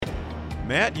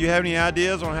Matt, do you have any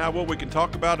ideas on what we can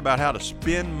talk about how to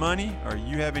spend money? Or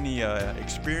you have any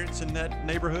experience in that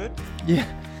neighborhood?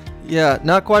 Yeah,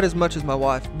 not quite as much as my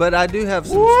wife, but I do have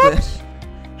some.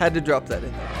 Had to drop that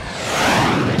in there.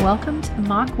 Welcome to the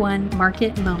Mach 1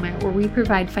 Market Moment, where we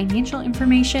provide financial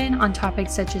information on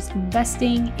topics such as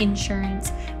investing,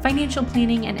 insurance, financial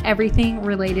planning, and everything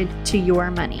related to your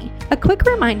money. A quick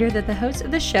reminder that the hosts of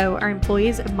the show are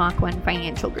employees of Mach 1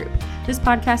 Financial Group. This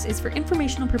podcast is for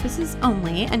informational purposes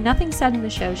only, and nothing said in the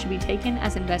show should be taken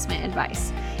as investment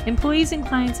advice. Employees and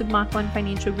clients of Mach 1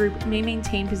 Financial Group may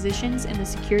maintain positions in the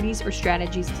securities or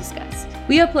strategies discussed.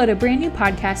 We upload a brand new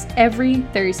podcast every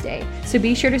Thursday, so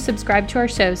be sure to subscribe to our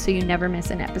show so you never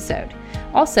miss an episode.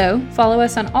 Also, follow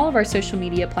us on all of our social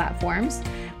media platforms.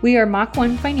 We are Mach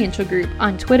 1 Financial Group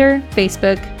on Twitter,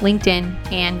 Facebook, LinkedIn,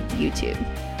 and YouTube.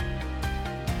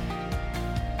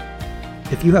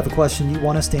 If you have a question you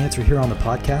want us to answer here on the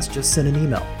podcast, just send an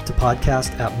email to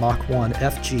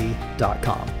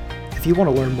podcast@mach1fg.com. If you want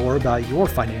to learn more about your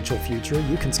financial future,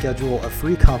 you can schedule a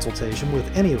free consultation with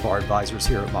any of our advisors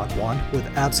here at Mach 1 with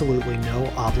absolutely no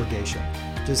obligation.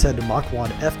 Just head to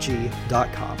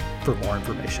mach1fg.com for more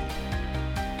information.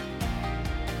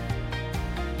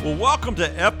 Well, welcome to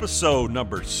episode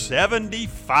number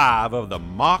 75 of the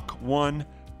Mach 1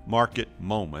 Market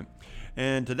Moment.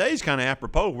 And today's kind of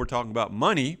apropos. We're talking about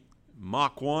money.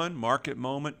 Mach 1, Market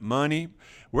Moment, money.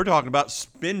 We're talking about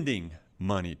spending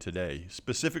money today,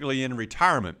 specifically in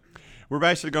retirement. We're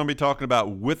basically going to be talking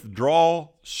about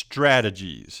withdrawal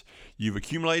strategies. You've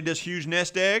accumulated this huge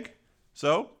nest egg,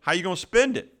 so how are you going to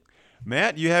spend it?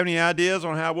 Matt, do you have any ideas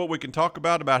on what we can talk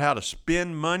about how to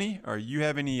spend money? Or you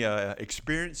have any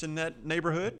experience in that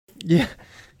neighborhood?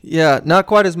 Yeah, not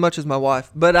quite as much as my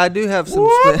wife, but I do have some.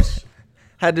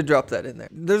 Had to drop that in there.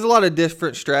 There's a lot of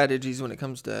different strategies when it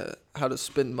comes to how to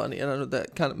spend money. And I know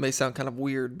that may sound kind of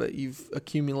weird, but you've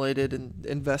accumulated and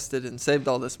invested and saved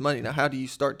all this money. Now, how do you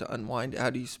start to unwind it? How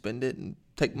do you spend it and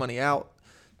take money out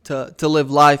to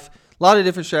live life? A lot of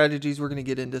different strategies. We're going to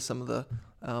get into some of the,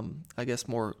 I guess,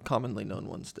 more commonly known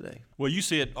ones today. Well, you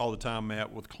see it all the time,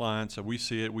 Matt, with clients. We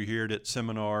see it. We hear it at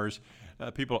seminars.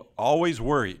 People always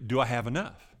worry, do I have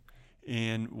enough?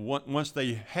 And once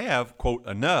they have, quote,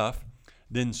 enough,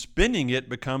 then spending it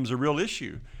becomes a real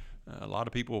issue. A lot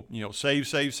of people,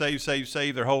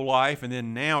 save their whole life, and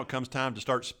then now it comes time to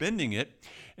start spending it.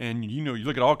 And, you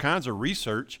look at all kinds of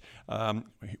research.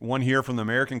 One here from the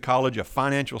American College of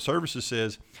Financial Services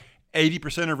says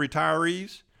 80% of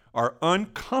retirees are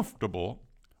uncomfortable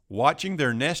watching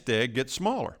their nest egg get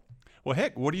smaller. Well,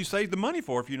 heck, what do you save the money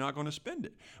for if you're not going to spend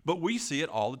it? But we see it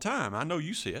all the time. I know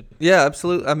you see it. Yeah,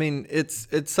 absolutely. I mean, it's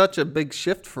such a big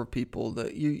shift for people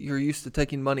that you're used to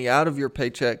taking money out of your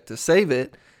paycheck to save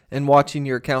it and watching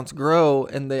your accounts grow.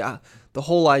 And the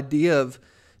whole idea of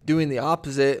doing the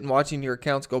opposite and watching your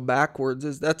accounts go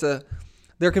backwards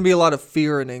there can be a lot of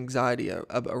fear and anxiety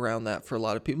around that for a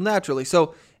lot of people naturally.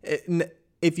 So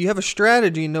if you have a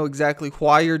strategy and know exactly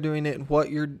why you're doing it and what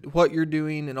you're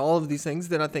doing and all of these things,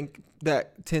 then I think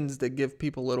that tends to give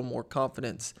people a little more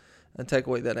confidence and take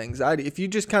away that anxiety. If you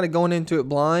just kind of going into it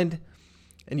blind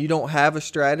and you don't have a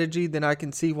strategy, then I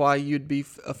can see why you'd be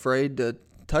afraid to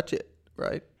touch it,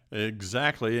 right?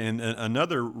 Exactly. And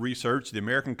another research, the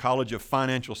American College of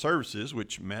Financial Services,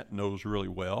 which Matt knows really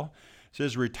well,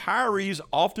 says retirees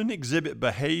often exhibit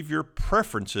behavior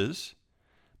preferences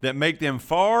that make them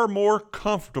far more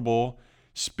comfortable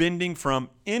spending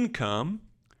from income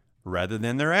rather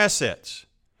than their assets.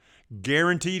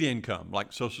 Guaranteed income,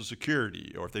 like Social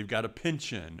Security, or if they've got a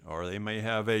pension, or they may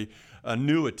have a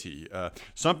annuity,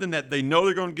 something that they know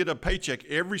they're going to get a paycheck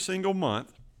every single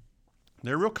month,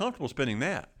 they're real comfortable spending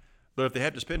that. But if they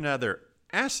have to spend it out of their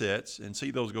assets and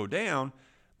see those go down,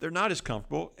 they're not as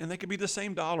comfortable, and they could be the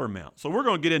same dollar amount. So we're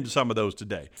going to get into some of those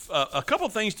today. A couple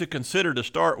things to consider to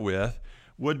start with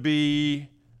would be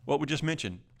what we just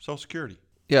mentioned, Social Security.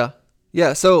 Yeah.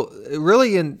 So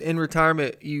really in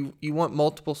retirement, you want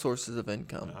multiple sources of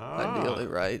income, ideally,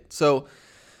 right? So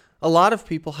a lot of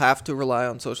people have to rely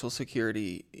on Social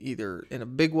Security either in a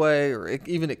big way or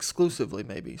even exclusively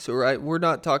maybe. So, right, we're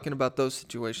not talking about those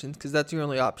situations because that's your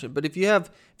only option. But if you have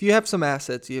some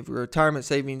assets, you have retirement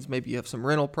savings, maybe you have some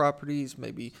rental properties,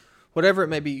 maybe whatever it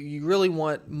may be, you really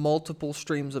want multiple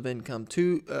streams of income,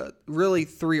 really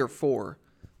 3 or 4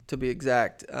 to be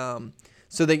exact,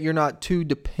 so that you're not too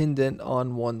dependent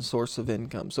on one source of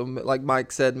income. So like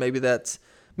Mike said, maybe that's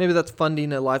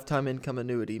funding a lifetime income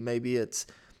annuity. Maybe it's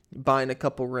buying a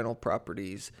couple rental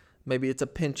properties. Maybe it's a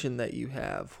pension that you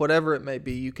have. Whatever it may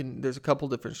be, there's a couple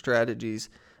different strategies.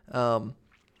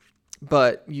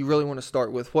 But you really want to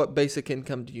start with what basic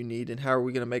income do you need and how are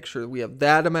we going to make sure that we have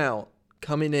that amount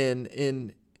coming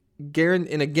in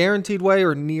a guaranteed way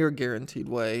or near guaranteed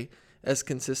way as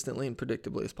consistently and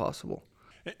predictably as possible.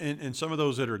 And some of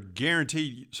those that are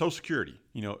guaranteed, Social Security,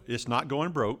 it's not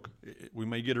going broke. We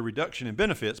may get a reduction in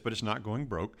benefits, but it's not going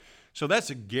broke. So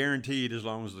that's a guaranteed as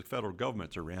long as the federal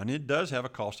government's around. It does have a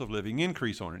cost of living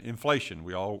increase on it. Inflation,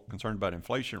 we're all concerned about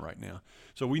inflation right now.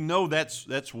 So we know that's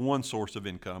one source of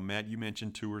income. Matt, you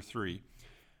mentioned 2 or 3.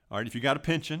 All right, if you got a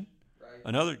pension,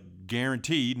 another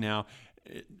guaranteed. Now,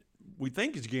 we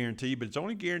think it's guaranteed, but it's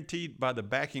only guaranteed by the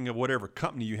backing of whatever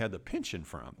company you had the pension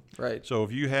from. Right. So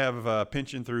if you have a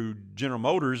pension through General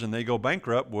Motors and they go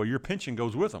bankrupt, well, your pension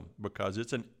goes with them because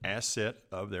it's an asset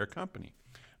of their company.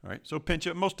 All right. So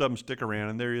pension, most of them stick around,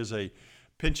 and there is a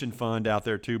pension fund out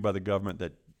there too by the government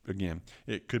that, again,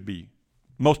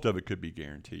 most of it could be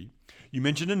guaranteed. You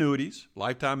mentioned annuities,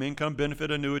 lifetime income benefit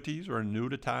annuities, or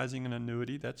annuitizing an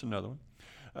annuity. That's another one.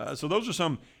 So those are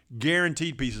some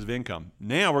guaranteed pieces of income.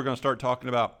 Now we're going to start talking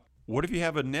about what if you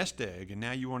have a nest egg and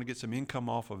now you want to get some income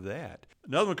off of that.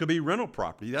 Another one could be rental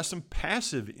property. That's some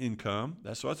passive income.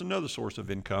 That's another source of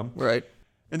income. Right.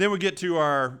 And then we get to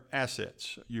our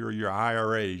assets, your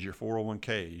IRAs, your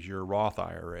 401ks, your Roth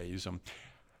IRAs.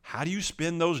 How do you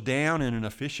spend those down in an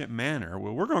efficient manner?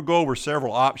 Well, we're going to go over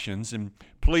several options, and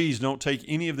please don't take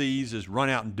any of these as run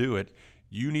out and do it.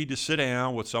 You need to sit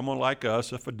down with someone like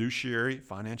us, a fiduciary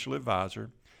financial advisor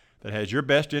that has your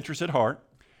best interest at heart,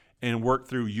 and work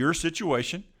through your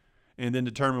situation and then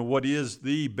determine what is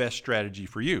the best strategy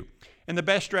for you. And the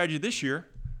best strategy this year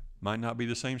might not be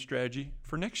the same strategy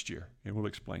for next year, and we'll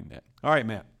explain that. All right,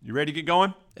 Matt, you ready to get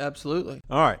going? Absolutely.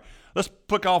 All right, let's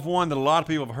pick off one that a lot of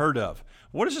people have heard of.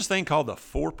 What is this thing called the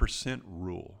 4%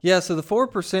 rule? Yeah, so the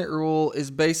 4% rule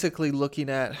is basically looking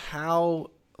at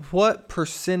what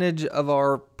percentage of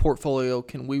our portfolio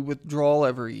can we withdraw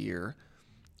every year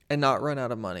and not run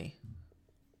out of money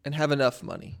and have enough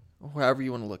money, however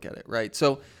you want to look at it, right?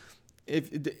 So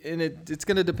it's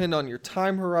going to depend on your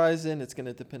time horizon. It's going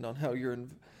to depend on how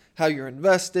you're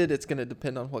invested. It's going to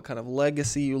depend on what kind of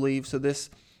legacy you leave. So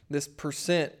this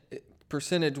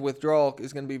percentage withdrawal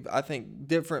is going to be, I think,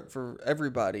 different for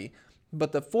everybody.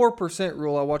 But the 4%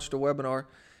 rule, I watched a webinar,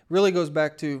 really goes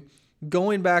back to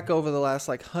going back over the last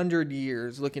 100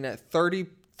 years, looking at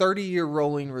 30-year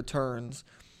rolling returns.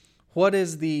 What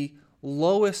is the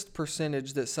lowest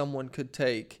percentage that someone could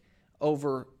take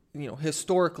over,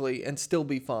 historically, and still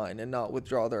be fine and not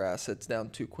withdraw their assets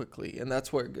down too quickly? And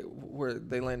that's where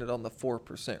they landed on the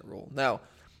 4% rule. Now,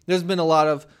 there's been a lot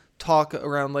of talk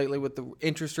around lately with the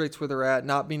interest rates where they're at,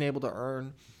 not being able to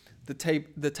earn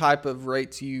the type of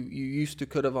rates you used to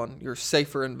could have on your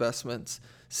safer investments,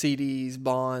 CDs,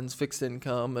 bonds, fixed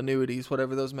income, annuities,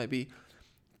 whatever those may be.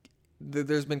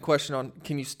 There's been question on,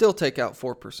 can you still take out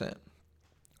 4%?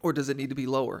 Or does it need to be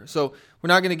lower? So we're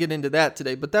not going to get into that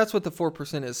today, but that's what the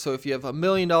 4% is. So if you have $1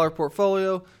 million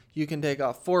portfolio, you can take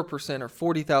off 4% or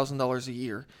 $40,000 a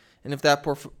year. And if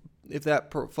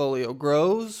that portfolio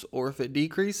grows or if it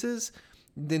decreases,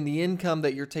 then the income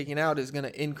that you're taking out is going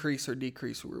to increase or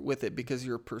decrease with it because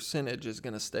your percentage is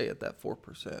going to stay at that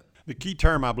 4%. The key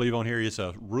term I believe on here is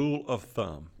a rule of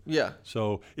thumb. Yeah.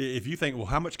 So if you think, well,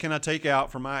 how much can I take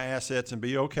out from my assets and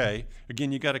be okay?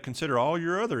 Again, you got to consider all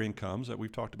your other incomes that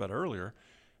we've talked about earlier.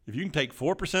 If you can take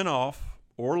 4% off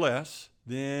or less,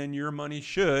 then your money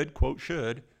should, quote,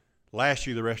 should, last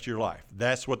you the rest of your life.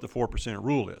 That's what the 4%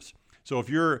 rule is. So if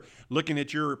you're looking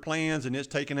at your plans and it's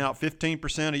taking out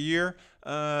 15% a year,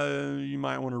 you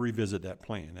might want to revisit that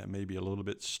plan. That may be a little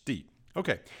bit steep.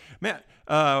 Okay, Matt,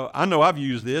 I know I've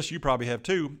used this. You probably have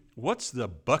too. What's the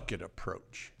bucket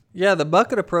approach? Yeah, the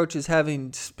bucket approach is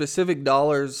having specific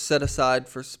dollars set aside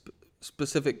for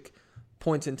specific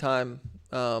points in time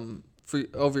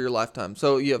over your lifetime.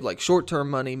 So you have short-term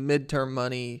money, mid-term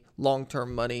money,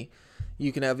 long-term money.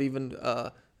 You can have even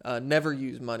never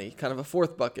use money, kind of a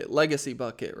fourth bucket, legacy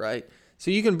bucket, right?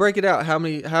 So you can break it out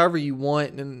however you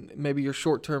want, and maybe your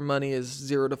short-term money is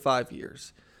 0 to 5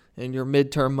 years, and your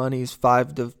mid-term money is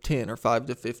 5 to 10 or 5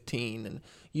 to 15, and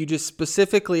you just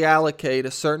specifically allocate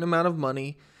a certain amount of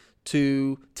money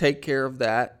to take care of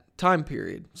that time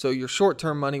period. So your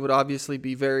short-term money would obviously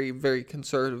be very, very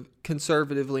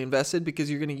conservatively invested because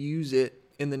you're going to use it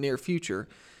in the near future.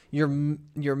 Your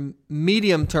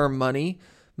medium-term money,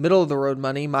 middle of the road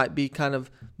money, might be kind of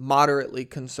moderately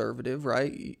conservative,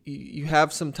 right? You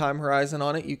have some time horizon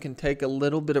on it. You can take a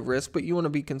little bit of risk, but you want to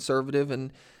be conservative,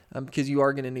 and because you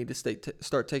are going to need to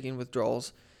start taking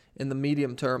withdrawals in the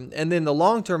medium term. And then the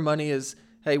long term money is,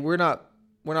 hey, we're not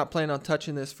planning on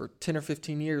touching this for 10 or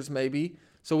 15 years maybe,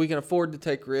 so we can afford to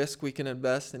take risk. We can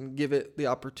invest and give it the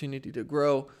opportunity to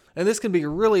grow. And this can be a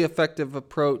really effective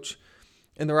approach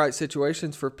in the right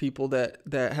situations for people that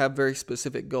have very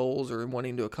specific goals or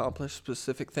wanting to accomplish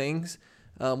specific things,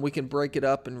 we can break it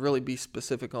up and really be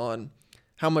specific on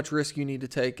how much risk you need to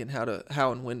take and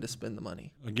how and when to spend the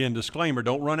money. Again, disclaimer,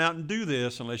 don't run out and do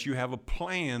this unless you have a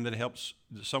plan that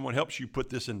someone helps you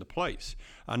put this into place.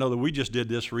 I know that we just did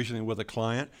this recently with a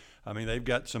client. I mean, they've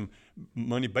got some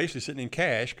money basically sitting in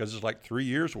cash because it's like 3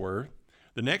 years worth.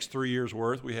 The next 3 years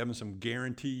worth, we have them some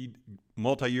guaranteed,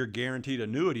 multi-year guaranteed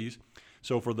annuities.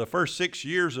 So for the first 6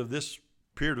 years of this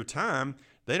period of time,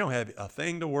 they don't have a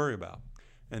thing to worry about.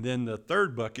 And then the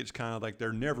third bucket's kind of like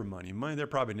their never money they're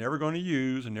probably never going to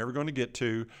use and never going to get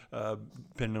to,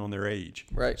 depending on their age.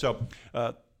 Right. So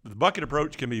the bucket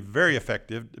approach can be very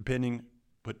effective,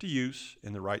 put to use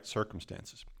in the right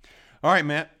circumstances. All right,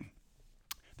 Matt.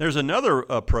 There's another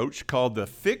approach called the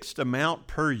fixed amount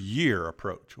per year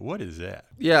approach. What is that?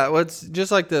 Yeah, well, it's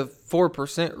just like the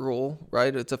 4% rule,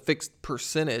 right? It's a fixed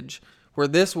percentage where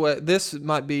this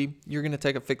might be you're going to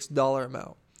take a fixed dollar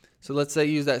amount. So let's say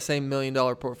use that same $1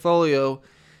 million portfolio,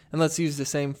 and let's use the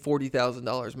same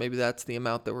 $40,000. Maybe that's the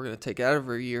amount that we're going to take out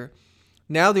every year.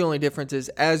 Now the only difference is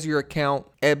as your account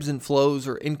ebbs and flows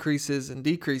or increases and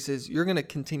decreases, you're going to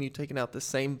continue taking out the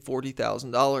same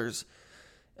 $40,000,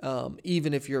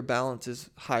 even if your balance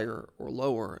is higher or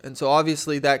lower. And so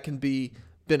obviously that can be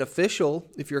beneficial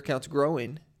if your account's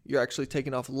growing. You're actually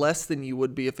taking off less than you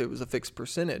would be if it was a fixed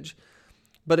percentage.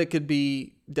 But it could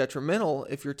be detrimental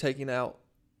if you're taking out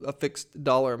a fixed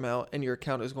dollar amount and your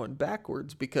account is going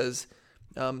backwards because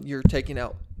you're taking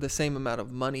out the same amount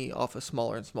of money off a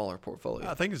smaller and smaller portfolio.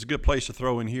 I think it's a good place to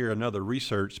throw in here another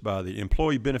research by the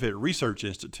Employee Benefit Research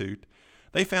Institute.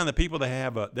 They found that people that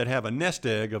have a nest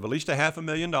egg of at least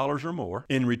 $500,000 or more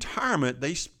in retirement,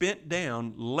 they spent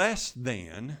down less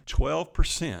than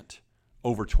 12%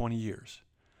 over 20 years.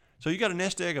 So you got a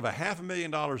nest egg of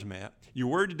 $500,000, Matt. You're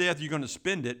worried to death you're going to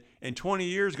spend it, and 20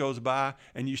 years goes by,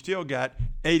 and you still got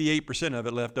 88% of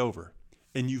it left over,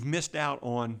 and you've missed out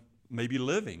on maybe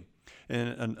living.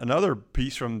 And another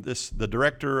piece from the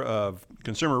director of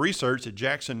consumer research at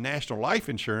Jackson National Life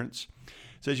Insurance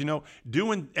says,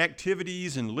 doing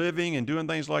activities and living and doing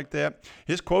things like that,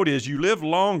 his quote is, "You live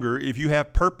longer if you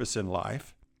have purpose in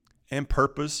life, and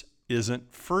purpose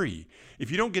isn't free." If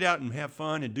you don't get out and have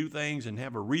fun and do things and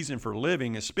have a reason for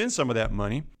living and spend some of that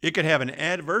money, it could have an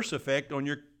adverse effect on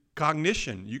your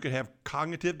cognition. You could have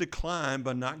cognitive decline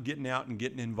by not getting out and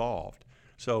getting involved.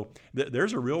 So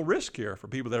there's a real risk here for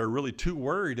people that are really too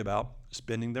worried about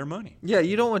spending their money. Yeah,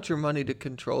 you don't want your money to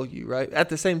control you, right? At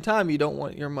the same time, you don't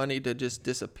want your money to just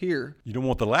disappear. You don't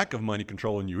want the lack of money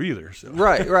controlling you either. So.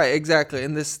 Right, exactly.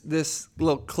 And this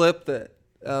little clip that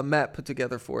Matt put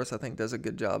together for us, I think, does a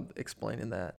good job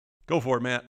explaining that. Go for it,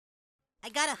 Matt. I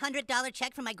got a $100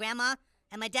 check from my grandma,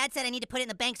 and my dad said I need to put it in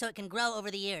the bank so it can grow over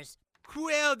the years.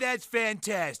 Well, that's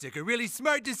fantastic. A really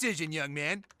smart decision, young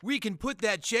man. We can put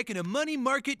that check in a money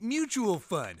market mutual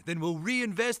fund. Then we'll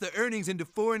reinvest the earnings into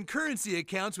foreign currency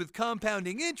accounts with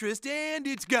compounding interest, and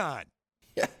it's gone.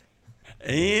 Yeah.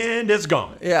 And it's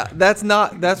gone. Yeah, that's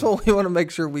what we want to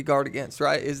make sure we guard against,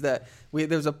 right? Is that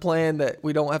there's a plan that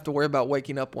we don't have to worry about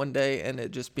waking up one day and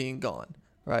it just being gone.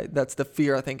 Right. That's the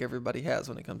fear I think everybody has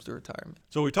when it comes to retirement.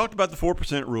 So we talked about the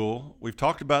 4% rule. We've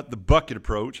talked about the bucket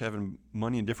approach, having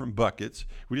money in different buckets.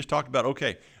 We just talked about,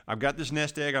 okay, I've got this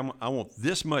nest egg. I want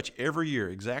this much every year,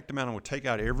 exact amount I want to take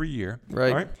out every year.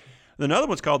 Right. All right. Another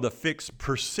one's called the fixed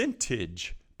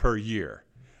percentage per year.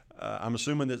 I'm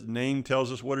assuming that the name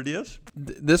tells us what it is.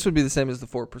 This would be the same as the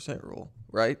 4% rule,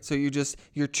 right? So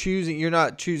you're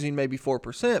not choosing maybe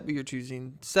 4%, but you're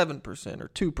choosing 7% or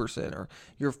 2%, or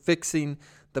you're fixing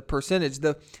the percentage.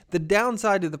 The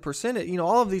downside to the percentage,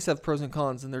 all of these have pros and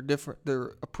cons, and they're different.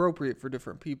 They're appropriate for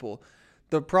different people.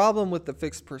 The problem with the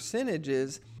fixed percentage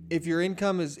is if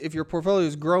your portfolio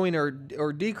is growing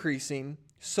or decreasing,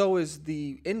 so is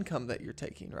the income that you're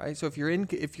taking, right? So if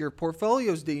your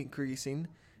portfolio is decreasing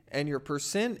and your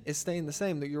percent is staying the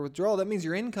same, that your withdrawal, that means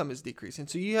your income is decreasing.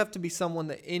 So you have to be someone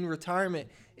that in retirement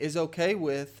is okay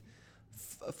with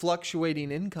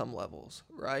fluctuating income levels,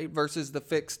 right? Versus the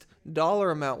fixed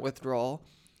dollar amount withdrawal.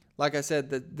 Like I said,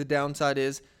 the downside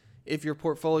is if your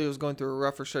portfolio is going through a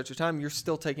rougher stretch of time, you're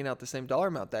still taking out the same dollar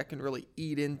amount. That can really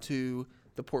eat into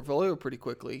the portfolio pretty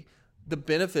quickly. The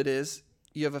benefit is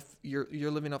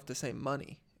you're living off the same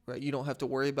money, right? You don't have to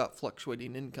worry about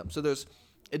fluctuating income. So there's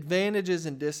advantages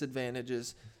and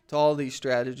disadvantages to all these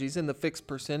strategies, and the fixed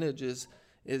percentage is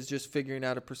just figuring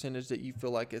out a percentage that you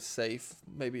feel like is safe.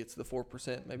 Maybe it's the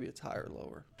 4%, maybe it's higher or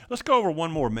lower. Let's go over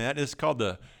one more, Matt. It's called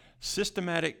the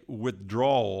systematic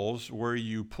withdrawals where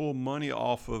you pull money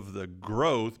off of the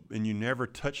growth and you never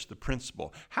touch the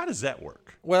principal. How does that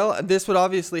work? Well, this would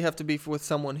obviously have to be with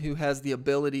someone who has the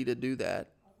ability to do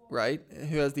that, right?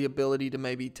 Who has the ability to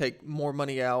maybe take more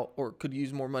money out or could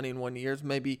use more money in 1 year.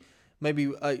 Maybe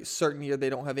a certain year they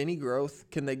don't have any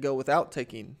growth. Can they go without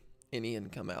taking any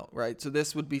income out, right? So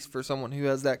this would be for someone who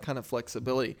has that kind of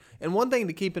flexibility. And one thing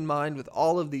to keep in mind with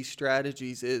all of these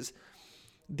strategies is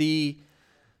the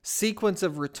sequence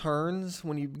of returns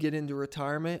when you get into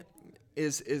retirement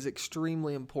is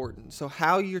extremely important. So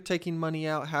how you're taking money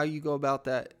out, how you go about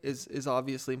that is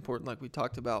obviously important, like we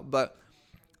talked about. But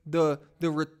the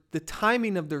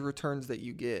timing of the returns that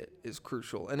you get is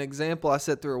crucial. An example, I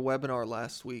sat through a webinar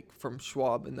last week from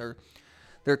Schwab in their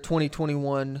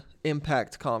 2021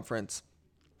 Impact Conference,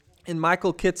 and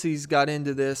Michael Kitces got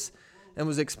into this and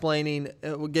was explaining,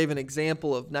 gave an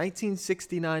example of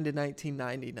 1969 to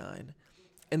 1999.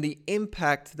 And the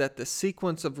impact that the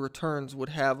sequence of returns would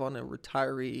have on a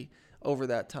retiree over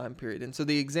that time period. And so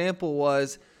the example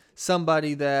was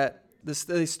somebody that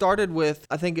they started with,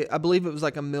 I believe it was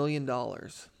like $1 million,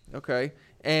 okay?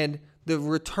 And the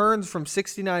returns from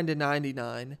 69 to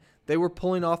 99, they were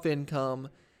pulling off income.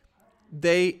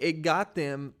 It got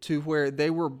them to where they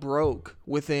were broke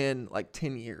within like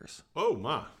 10 years. Oh,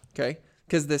 my. Okay?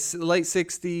 Because the late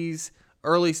 60s,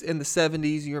 early in the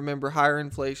 70s, you remember higher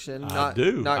inflation. I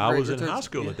do. Not I great was in returns. high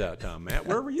school at that time, Matt.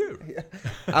 Where were you?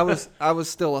 I was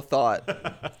still a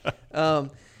thought.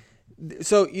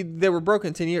 So they were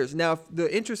broken 10 years. Now,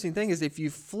 the interesting thing is if you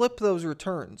flip those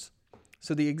returns,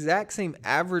 so the exact same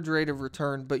average rate of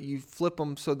return, but you flip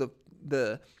them so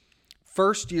the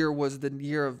first year was the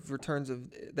year of returns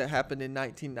that happened in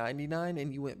 1999,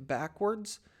 and you went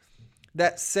backwards,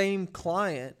 that same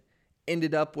client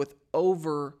ended up with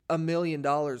over $1 million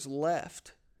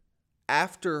left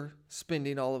after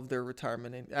spending all of their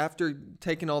retirement and after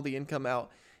taking all the income out,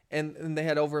 and they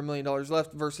had over $1 million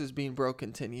left versus being broke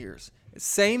in 10 years.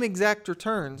 Same exact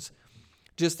returns,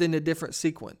 just in a different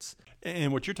sequence.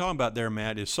 And what you're talking about there,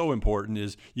 Matt, is so important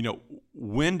is,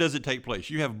 when does it take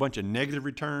place? You have a bunch of negative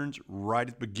returns right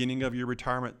at the beginning of your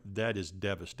retirement. That is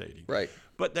devastating. Right.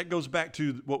 But that goes back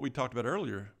to what we talked about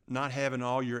earlier, not having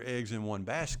all your eggs in one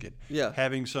basket. Yeah.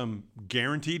 Having some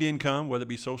guaranteed income, whether it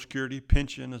be Social Security,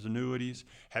 pension, as annuities,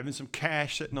 having some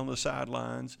cash sitting on the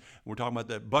sidelines. We're talking about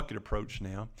that bucket approach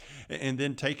now. And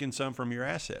then taking some from your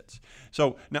assets.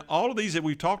 So now all of these that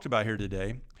we've talked about here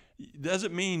today,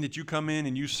 doesn't mean that you come in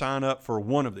and you sign up for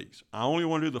one of these. I only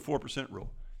want to do the 4% rule.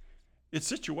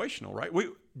 It's situational, right?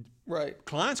 Right.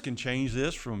 Clients can change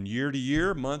this from year to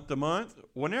year, month to month,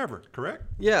 whenever, correct?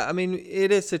 Yeah, I mean,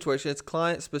 it is situational. It's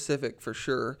client specific for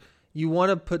sure. You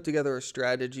want to put together a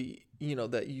strategy,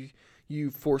 that you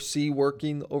foresee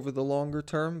working over the longer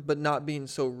term, but not being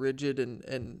so rigid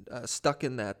and stuck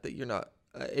in that you're not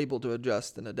able to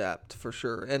adjust and adapt for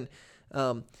sure. And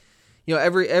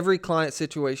every client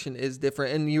situation is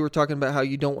different. And you were talking about how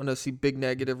you don't want to see big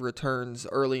negative returns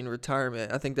early in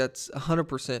retirement. I think that's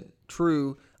 100%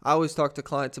 true. I always talk to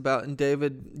clients about, and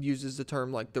David uses the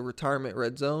term like the retirement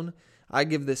red zone. I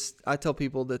tell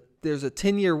people that there's a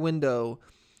 10-year window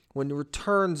when the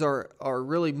returns are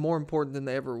really more important than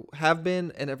they ever have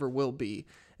been and ever will be.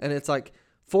 And it's like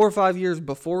 4 or 5 years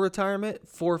before retirement,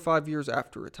 4 or 5 years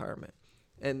after retirement.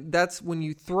 And that's when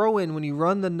you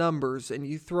run the numbers and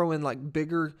you throw in like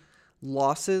bigger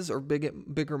losses or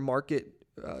bigger market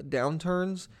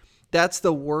downturns, that's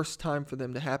the worst time for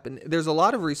them to happen. There's a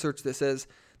lot of research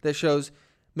that shows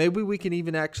maybe we can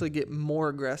even actually get more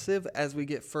aggressive as we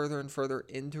get further and further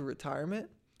into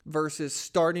retirement versus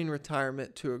starting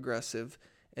retirement too aggressive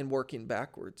and working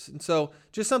backwards. And so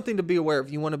just something to be aware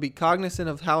of. You want to be cognizant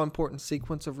of how important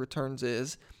sequence of returns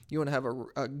is. You want to have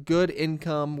a good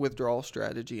income withdrawal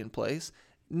strategy in place,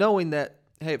 knowing that,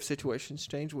 hey, if situations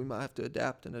change, we might have to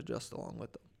adapt and adjust along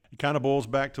with them. It kind of boils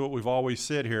back to what we've always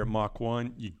said here at Mach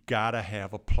 1. You got to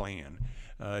have a plan.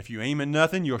 If you aim at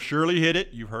nothing, you'll surely hit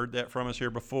it. You've heard that from us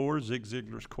here before, Zig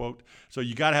Ziglar's quote. So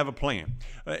you got to have a plan.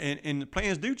 And the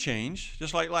plans do change,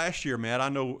 just like last year, Matt. I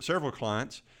know several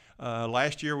clients.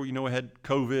 Last year, we had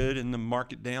COVID and the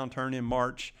market downturn in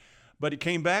March. But it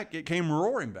came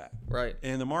roaring back. Right.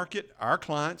 And the market, our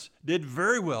clients, did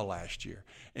very well last year.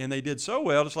 And they did so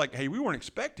well, it's like, hey, we weren't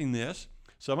expecting this.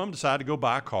 Some of them decided to go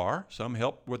buy a car. Some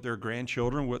helped with their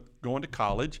grandchildren with going to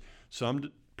college.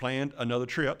 Some planned another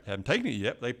trip. Haven't taken it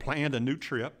yet. They planned a new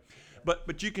trip.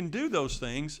 But you can do those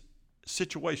things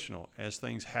situational as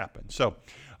things happen. So,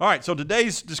 all right, so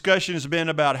today's discussion has been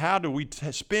about how do we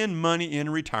spend money in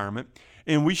retirement.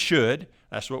 and we should.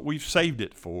 That's what we've saved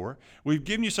it for. We've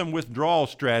given you some withdrawal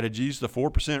strategies, the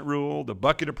 4% rule, the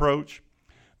bucket approach,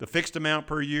 the fixed amount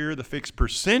per year, the fixed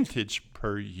percentage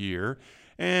per year,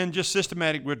 and just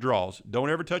systematic withdrawals.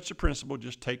 Don't ever touch the principal,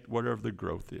 just take whatever the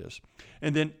growth is.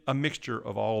 And then a mixture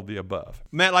of all of the above.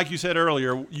 Matt, like you said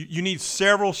earlier, you need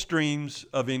several streams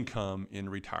of income in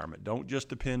retirement. Don't just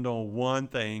depend on one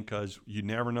thing, because you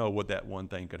never know what that one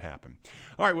thing could happen.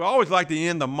 All right, we always like to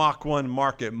end the Mach 1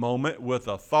 market moment with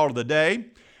a thought of the day.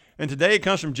 And today it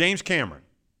comes from James Cameron.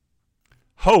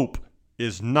 Hope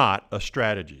is not a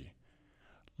strategy.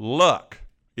 Luck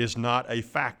is not a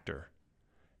factor.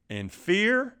 And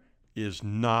fear is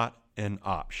not an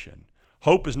option.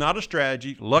 Hope is not a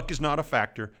strategy. Luck is not a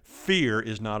factor. Fear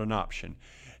is not an option.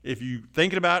 If you're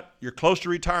thinking about you're close to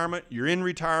retirement, you're in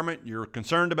retirement, you're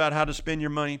concerned about how to spend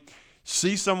your money,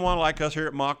 see someone like us here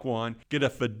at Mach 1, get a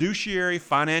fiduciary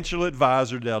financial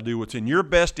advisor that'll do what's in your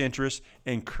best interest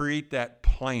and create that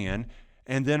plan,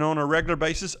 and then on a regular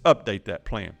basis, update that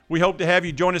plan. We hope to have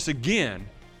you join us again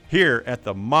here at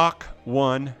the Mach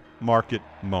 1 Market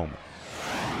Moment.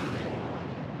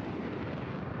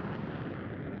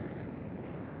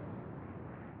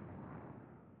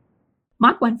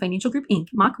 Mach 1 Financial Group, Inc.,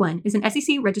 Mach 1, is an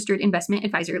SEC-registered investment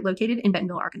advisor located in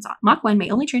Bentonville, Arkansas. Mach 1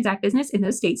 may only transact business in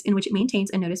those states in which it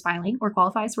maintains a notice filing or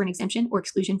qualifies for an exemption or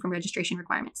exclusion from registration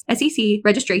requirements. SEC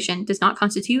registration does not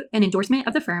constitute an endorsement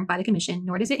of the firm by the Commission,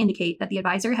 nor does it indicate that the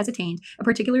advisor has attained a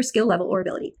particular skill level or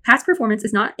ability. Past performance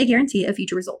is not a guarantee of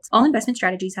future results. All investment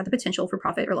strategies have the potential for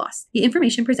profit or loss. The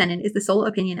information presented is the sole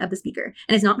opinion of the speaker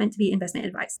and is not meant to be investment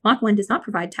advice. Mach 1 does not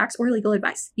provide tax or legal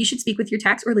advice. You should speak with your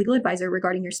tax or legal advisor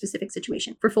regarding your specific situation.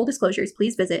 For full disclosures,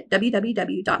 please visit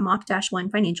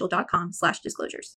www.mach-1financial.com/disclosures.